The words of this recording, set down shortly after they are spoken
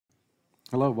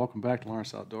Hello, welcome back to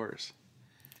Lawrence Outdoors.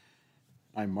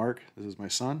 I'm Mark, this is my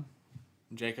son.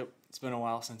 I'm Jacob. It's been a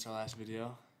while since our last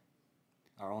video,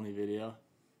 our only video,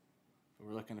 but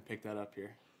we're looking to pick that up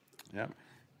here. Yep.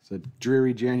 It's a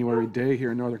dreary January day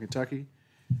here in Northern Kentucky,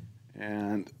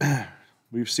 and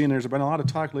we've seen there's been a lot of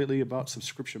talk lately about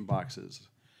subscription boxes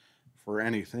for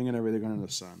anything and everything under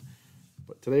the sun.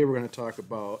 But today we're going to talk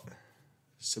about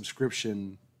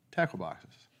subscription tackle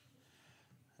boxes.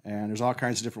 And there's all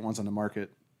kinds of different ones on the market.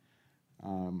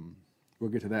 We'll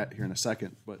get to that here in a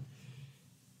second. But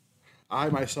I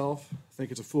myself think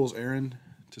it's a fool's errand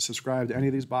to subscribe to any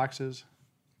of these boxes,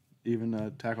 even a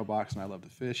tackle box, and I love to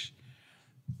fish.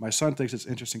 My son thinks it's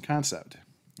an interesting concept,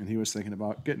 and he was thinking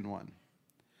about getting one.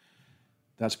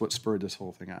 That's what spurred this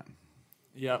whole thing on.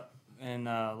 Yep, and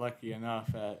lucky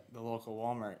enough, at the local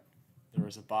Walmart, there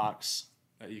was a box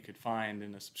that you could find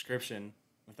in a subscription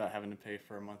without having to pay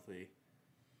for a monthly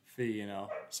fee,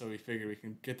 So we figured we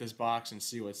can get this box and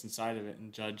see what's inside of it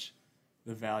and judge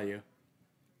the value.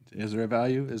 Is there a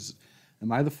value?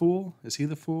 Am I the fool? Is he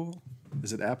the fool?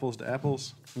 Is it apples to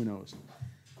apples? Who knows?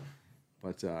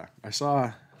 But I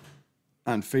saw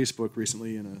on Facebook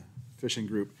recently in a fishing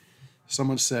group,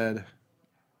 someone said,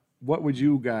 what would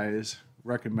you guys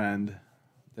recommend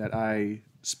that I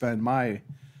spend my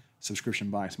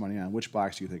subscription box money on? Which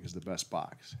box do you think is the best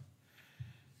box?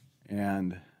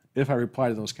 And if I replied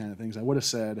to those kind of things, I would have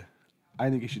said, I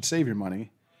think you should save your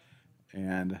money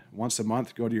and once a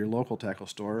month go to your local tackle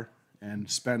store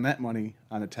and spend that money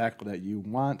on a tackle that you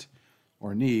want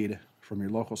or need from your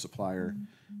local supplier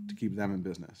to keep them in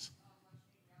business.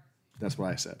 That's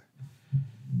what I said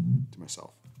to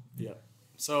myself. Yeah.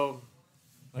 So,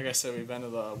 like I said, we've been to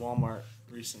the Walmart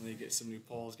recently, get some new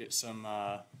poles, get some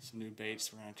new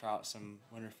baits. We're going to try out some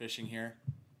winter fishing here.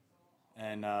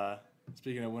 And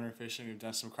speaking of winter fishing, we've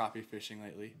done some crappie fishing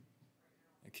lately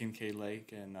at Kincaid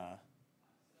Lake, and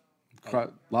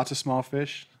lots of small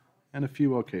fish and a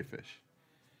few okay fish.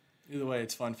 Either way,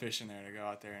 it's fun fishing there to go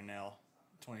out there and nail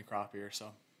 20 crappie or so.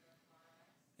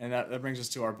 And that brings us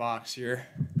to our box here.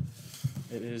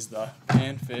 It is the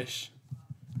panfish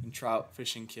and trout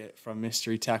fishing kit from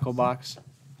Mystery Tackle Box.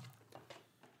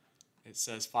 It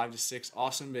says 5 to 6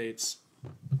 awesome baits,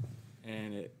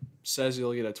 and it says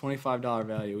you'll get a $25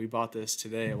 value. We bought this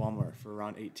today at Walmart for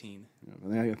around $18.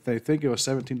 Yeah, they think it was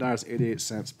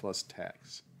 $17.88 plus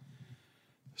tax.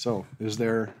 So is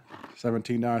there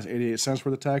 $17.88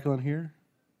 worth of tackle in here?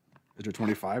 Is there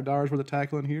 $25 worth of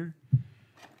tackle in here?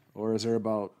 Or is there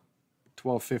about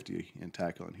 $12.50 in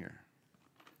tackle in here?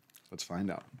 Let's find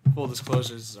out. Full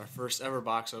disclosure, this is our first ever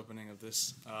box opening of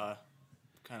this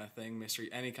kind of thing, mystery,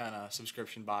 any kind of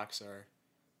subscription box or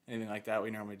anything like that. We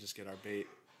normally just get our bait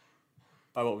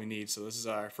by what we need. So this is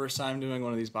our first time doing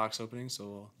one of these box openings.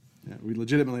 So we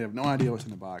legitimately have no idea what's in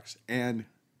the box, and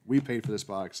we paid for this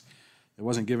box. It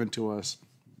wasn't given to us.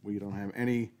 We don't have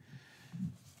any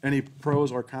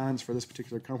pros or cons for this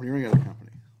particular company or any other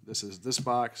company. This is this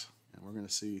box, and we're going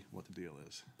to see what the deal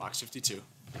is. Box 52.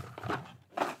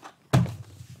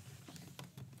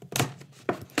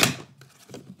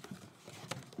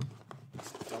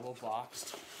 It's double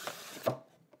boxed.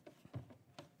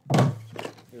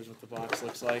 Here's what the box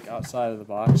looks like outside of the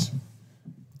box.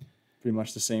 Pretty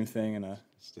much the same thing in a...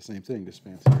 It's the same thing, just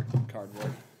fancier.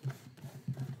 Cardboard.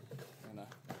 Gonna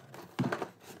open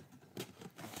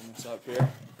this up here.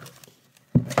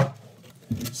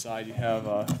 Inside you have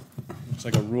looks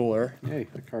like a ruler. Hey,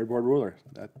 a cardboard ruler.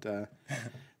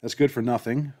 That's good for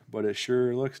nothing, but it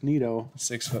sure looks neato.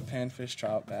 6-foot panfish,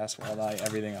 trout, bass, walleye,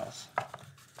 everything else. All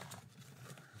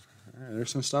right,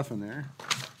 there's some stuff in there.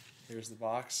 Here's the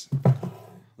box.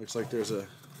 Looks like there's a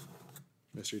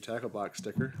Mystery Tackle Box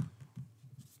sticker.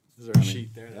 There's our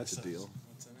sheet there. That's a deal.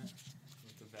 What's in it?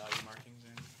 With the value markings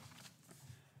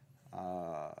in.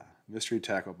 Mystery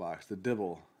Tackle Box, the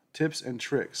Dibble. Tips and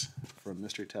tricks from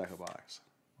Mystery Tackle Box.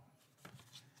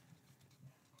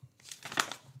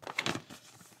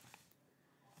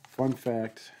 Fun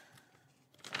fact,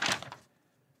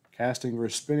 casting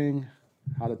versus spinning,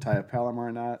 how to tie a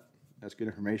Palomar knot. That's good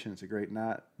information. It's a great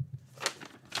knot.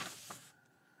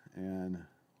 And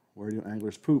where do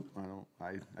anglers poop?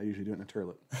 I usually do it in a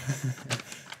toilet.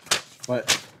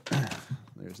 But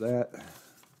there's that.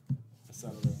 That's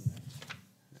not over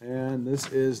there. And this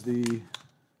is the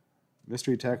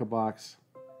Mystery Tackle Box,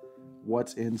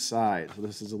 what's inside. So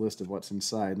this is a list of what's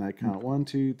inside. And I count 1,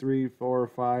 2, 3, 4,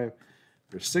 5.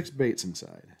 There's 6 baits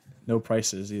inside. No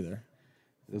prices either.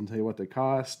 It doesn't tell you what they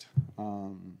cost.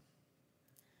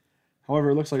 However,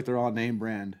 it looks like they're all name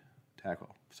brand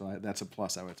tackle. So that's a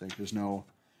plus, I would think. There's no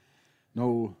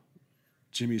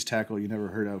Jimmy's Tackle you never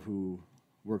heard of who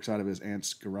works out of his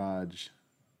aunt's garage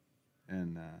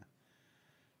and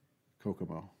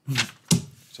Kokomo.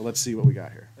 So let's see what we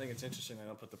got here. I think it's interesting they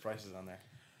don't put the prices on there.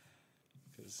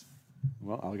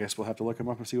 Well, I guess we'll have to look them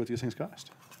up and see what these things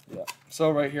cost. Yeah.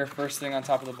 So right here, first thing on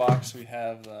top of the box, we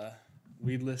have the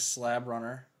Weedless Slab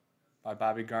Runner by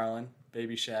Bobby Garland,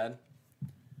 Baby Shad.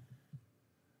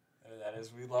 There that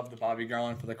is. We love the Bobby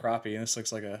Garland for the crappie, and this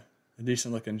looks like a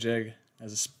decent looking jig.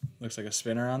 Looks like a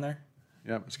spinner on there.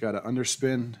 Yep, it's got an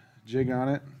underspin jig on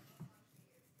it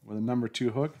with a number 2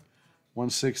 hook,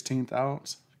 1/16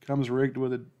 ounce. Comes rigged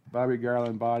with a Bobby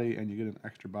Garland body, and you get an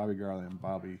extra Bobby Garland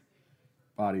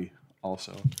body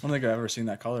also. I don't think I've ever seen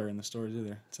that color in the stores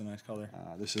either. It's a nice color.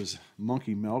 This is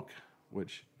Monkey Milk,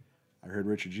 which I heard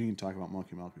Richard Gene talk about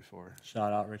Monkey Milk before.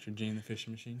 Shout out Richard Gene, the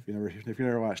fishing machine. If you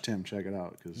never watched him, check it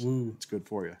out because it's good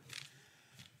for you.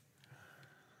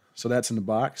 So that's in the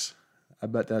box. I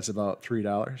bet that's about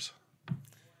 $3.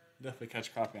 Definitely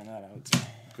catch crappie on that, I would say.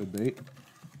 Good bait.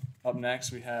 Up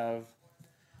next, we have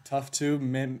Tough Tube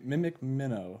Mimic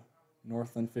Minnow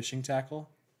Northland Fishing Tackle.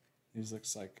 These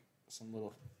looks like some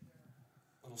little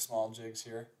small jigs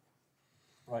here.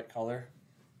 Bright color.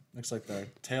 Looks like the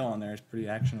tail on there is pretty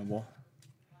actionable.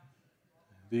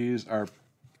 These are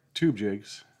tube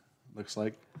jigs, looks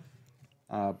like.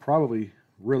 Probably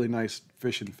really nice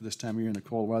fishing for this time of year in the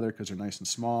cold weather because they're nice and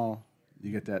small.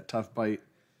 You get that tough bite.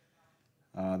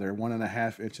 They're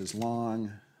 1.5 inches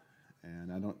long,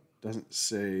 and doesn't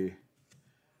say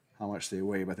how much they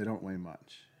weigh, but they don't weigh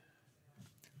much.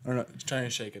 I don't know. Just trying to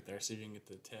shake it there, see if you can get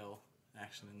the tail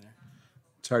action in there.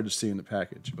 It's hard to see in the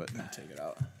package, but Take it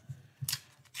out.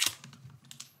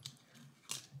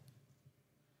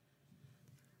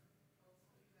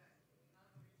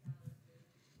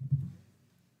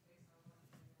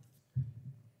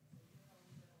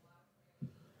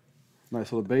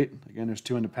 nice little bait. Again, there's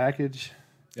 2 in the package.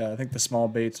 Yeah, I think the small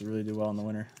baits really do well in the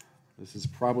winter. This is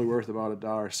probably worth about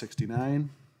 $1.69.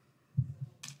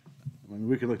 I mean,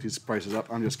 we could look these prices up.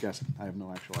 I'm just guessing. I have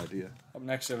no actual idea. Up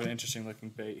next, we have an interesting looking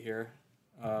bait here.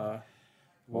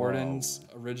 Warden's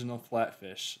Original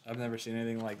Flatfish. I've never seen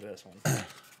anything like this one.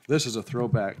 This is a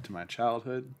throwback to my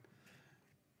childhood.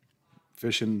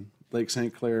 Fishing Lake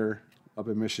St. Clair up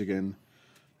in Michigan,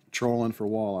 trolling for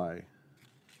walleye.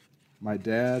 My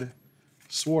dad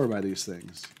swore by these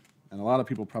things, and a lot of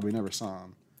people probably never saw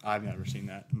them. I've never seen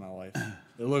that in my life.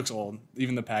 It looks old.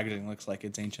 Even the packaging looks like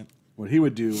it's ancient. What he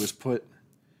would do was put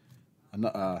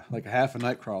like a half a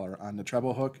night crawler on the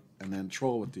treble hook and then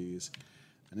troll with these,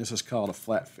 and this is called a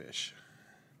flatfish.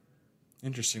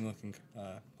 Interesting looking.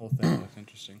 Whole thing looks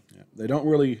interesting. Yeah. They don't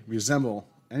really resemble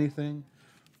anything,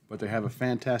 but they have a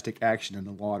fantastic action in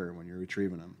the water when you're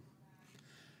retrieving them.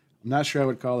 I'm not sure I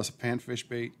would call this a panfish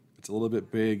bait. It's a little bit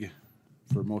big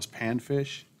for most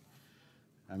panfish.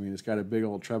 I mean, it's got a big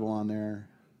old treble on there.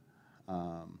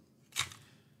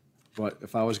 But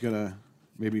if I was going to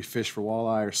maybe fish for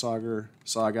walleye or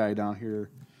saugeye down here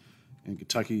in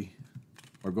Kentucky,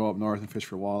 or go up north and fish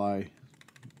for walleye,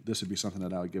 this would be something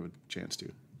that I would give a chance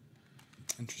to.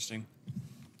 Interesting.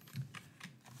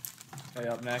 Okay,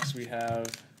 up next we have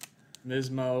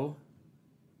Mismo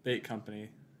Bait Company.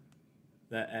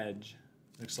 That edge.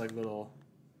 Looks like little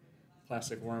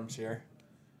plastic worms here.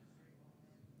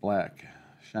 Black.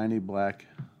 Shiny black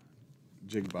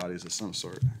jig bodies of some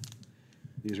sort.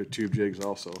 These are tube jigs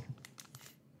also.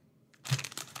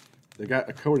 They got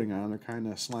a coating on them. They're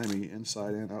kind of slimy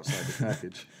inside and outside the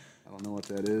package. I don't know what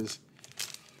that is.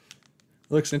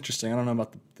 It looks interesting. I don't know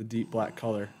about the deep black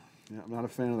color. Yeah, I'm not a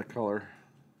fan of the color.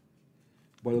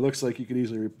 But it looks like you could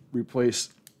easily replace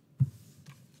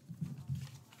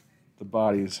the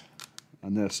bodies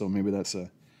on this. So maybe that's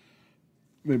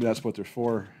what they're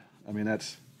for. I mean,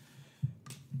 that's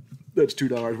 $2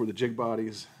 worth of jig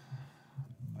bodies.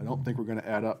 I don't think we're going to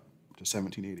add up to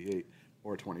 $17.88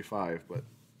 or $25, but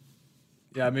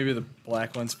Yeah, maybe the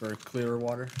black one's for clearer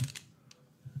water.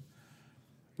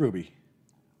 Ruby.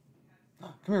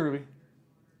 Come here, Ruby.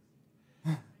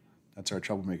 That's our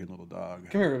troublemaking little dog.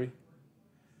 Come here, Ruby.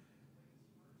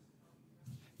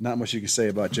 Not much you can say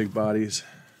about jig bodies.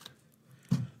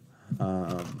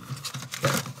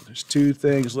 There's 2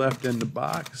 things left in the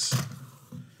box.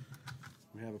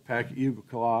 We have a pack of Eagle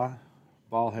Claw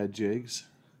ball head jigs.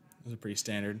 Those are pretty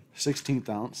standard. 16th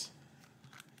ounce.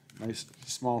 Nice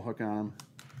small hook on them.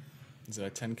 Is it a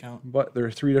 10 count? But there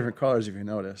are 3 different colors if you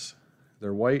notice.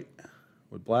 They're white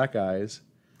with black eyes,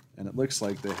 and it looks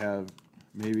like they have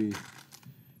maybe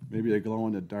a glow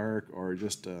in the dark or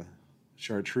just a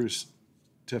chartreuse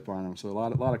tip on them. So a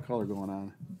lot of color going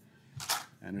on.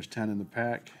 And there's 10 in the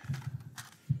pack.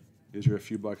 These are a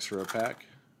few bucks for a pack.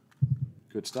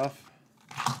 Good stuff.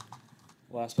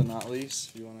 Last but not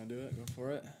least, if you want to do it, go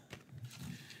for it.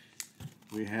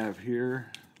 we have here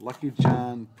Lucky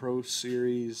John Pro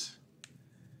Series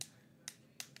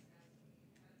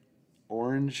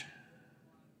Orange,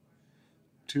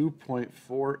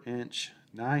 2.4 inch,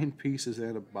 9 pieces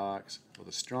in a box with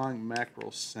a strong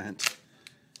mackerel scent.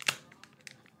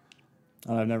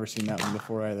 Oh, I've never seen that one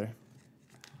before either.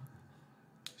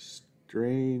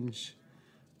 Strange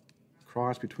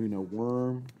cross between a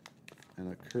worm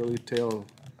and a curly tail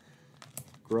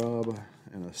grub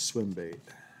and a swim bait.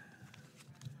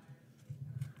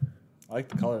 I like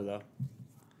the color though.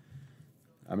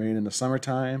 I mean, in the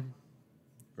summertime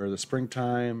or the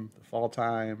springtime, the fall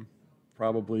time,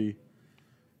 probably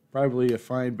a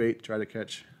fine bait to try to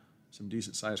catch some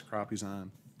decent sized crappies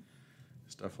on,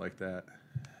 stuff like that.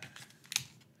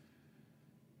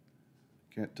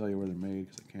 Can't tell you where they're made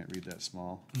because I can't read that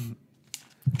small.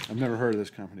 I've never heard of this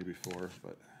company before,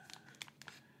 but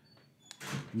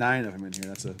 9 of them in here.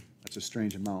 That's a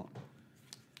strange amount.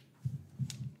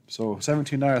 So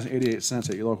 $17.88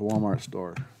 at your local Walmart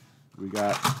store. We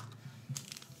got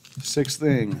 6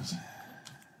 things,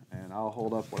 and I'll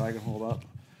hold up what I can hold up.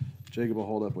 Jacob will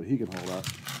hold up what he can hold up.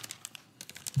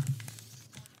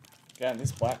 Yeah, and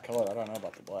this black color, I don't know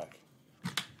about the black.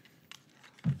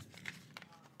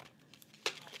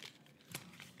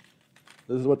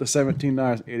 This is what the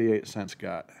 $17.88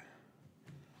 got.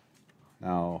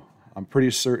 Now, I'm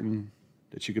pretty certain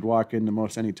that you could walk into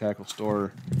most any tackle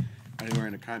store anywhere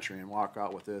in the country and walk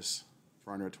out with this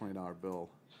for under a $20 bill.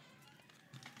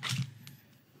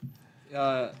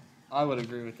 I would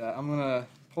agree with that. I'm gonna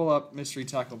pull up Mystery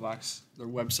Tackle Box, their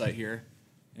website here,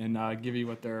 and give you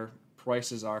what their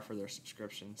prices are for their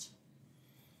subscriptions.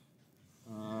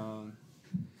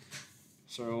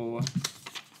 So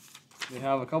they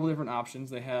have a couple different options.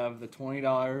 They have the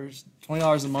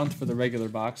 $20 a month for the regular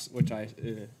box, which I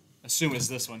assume is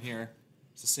this one here.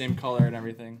 It's the same color and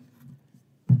everything.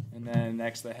 And then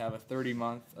next they have a $30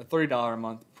 a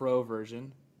month Pro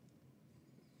version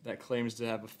that claims to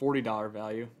have a $40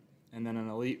 value, and then an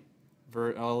elite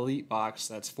box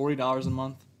that's $40 a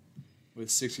month with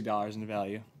 $60 in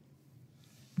value.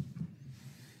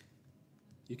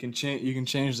 You can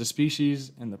change the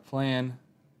species and the plan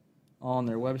all on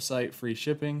their website, free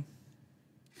shipping.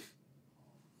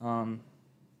 I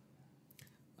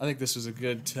think this was a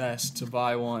good test to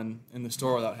buy one in the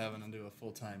store without having to do a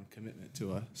full-time commitment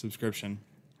to a subscription.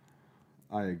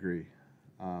 I agree.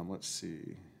 Let's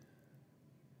see.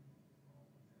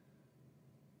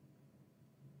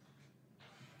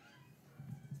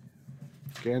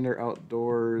 Gander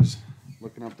Outdoors,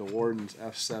 looking up the Warden's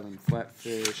F7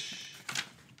 Flatfish.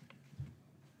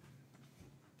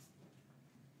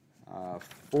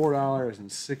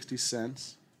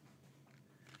 $4.60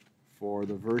 for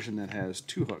the version that has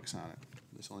 2 hooks on it.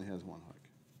 This only has 1 hook.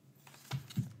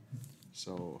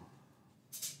 So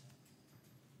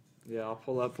yeah, I'll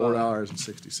pull up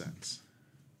 $4.60.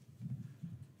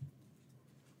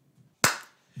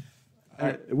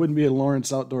 It wouldn't be a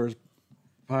Lawrence Outdoors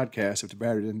podcast if the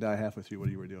battery didn't die halfway through what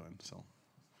you were doing. So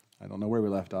I don't know where we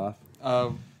left off.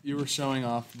 You were showing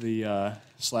off the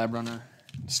slab runner.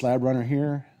 Slab runner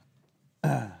here.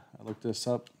 I looked this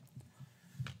up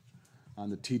on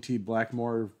the TT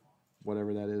Blackmore,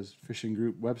 whatever that is, fishing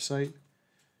group website.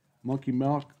 Monkey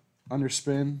Milk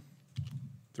underspin,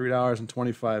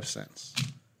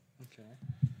 $3.25. Okay.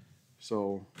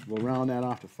 So we'll round that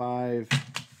off to 5.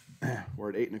 We're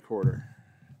at 8 1/4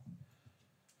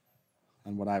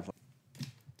 on what I've.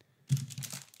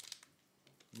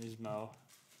 Nismo.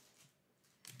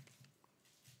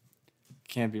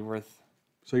 Can't be worth.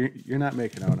 So you're not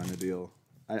making out on the deal.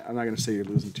 I'm not going to say you're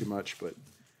losing too much, but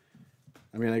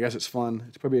I mean, I guess it's fun.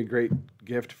 It's probably a great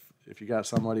gift if you got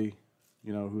somebody,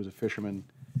 you know, who's a fisherman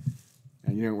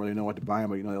and you don't really know what to buy them,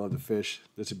 but you know they love to fish.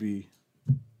 This would be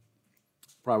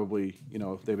probably, you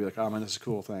know, they'd be like, oh man, this is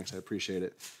cool, thanks, I appreciate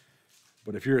it.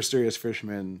 But if you're a serious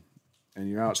fisherman and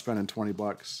you're out spending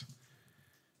 $20,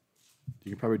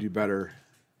 you can probably do better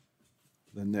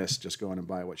than this, just going and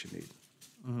buy what you need.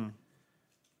 Mm-hmm.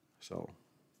 So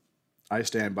I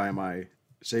stand by my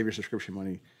save your subscription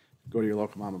money, go to your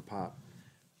local mom and pop,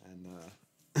 and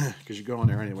because you go in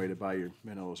there anyway to buy your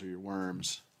minnows or your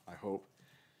worms, I hope,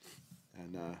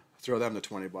 and throw them the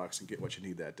 $20 and get what you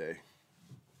need that day.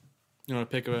 You want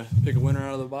to pick a winner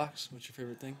out of the box? What's your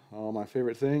favorite thing? Oh, my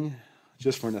favorite thing,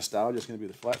 just for nostalgia, is going to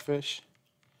be the flatfish.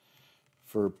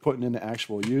 For putting into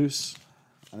actual use,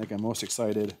 I think I'm most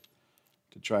excited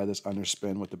to try this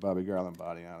underspin with the Bobby Garland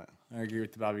body on it. I agree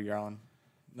with the Bobby Garland.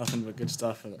 Nothing but good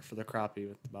stuff for the crappie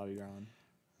with the Bobby Garland.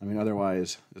 I mean,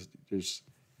 otherwise, there's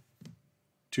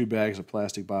 2 bags of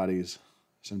plastic bodies,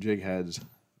 some jig heads,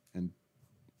 and,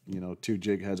 you 2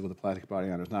 jig heads with a plastic body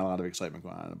on. There's not a lot of excitement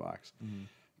going on in the box.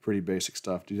 Pretty basic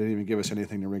stuff. You didn't even give us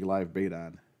anything to rig live bait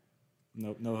on.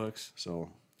 Nope, no hooks. So,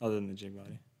 other than the jig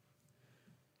body.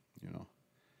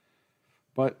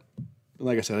 But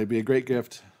like I said, it'd be a great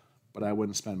gift, but I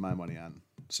wouldn't spend my money on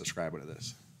subscribing to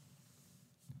this.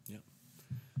 Yep.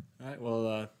 All right.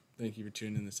 Well, thank you for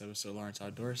tuning in this episode of Lawrence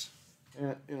Outdoors.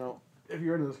 And, if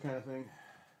you're into this kind of thing,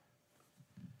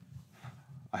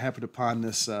 I happened upon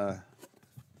this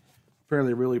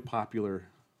apparently really popular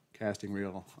casting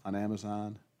reel on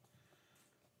Amazon.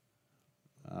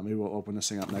 Maybe we'll open this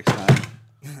thing up next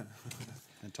time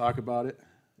and talk about it.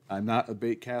 I'm not a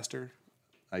bait caster.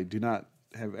 I do not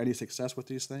have any success with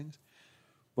these things,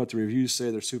 but the reviews say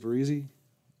they're super easy.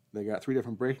 They got 3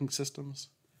 different braking systems.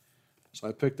 So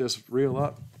I picked this reel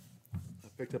up. I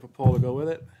picked up a pole to go with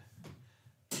it,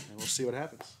 and we'll see what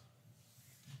happens.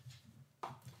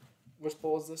 Which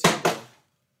pole is this?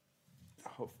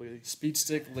 Hopefully. Speed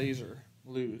Stick Laser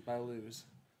by Lose.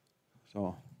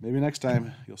 So maybe next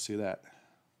time you'll see that.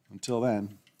 Until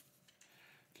then,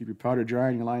 keep your powder dry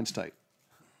and your lines tight.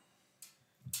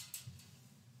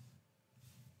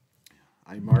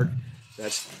 I'm Mark.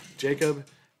 That's Jacob.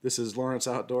 This is Lawrence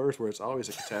Outdoors, where it's always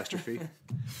a catastrophe.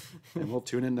 And we'll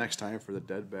tune in next time for the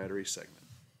Dead Battery segment.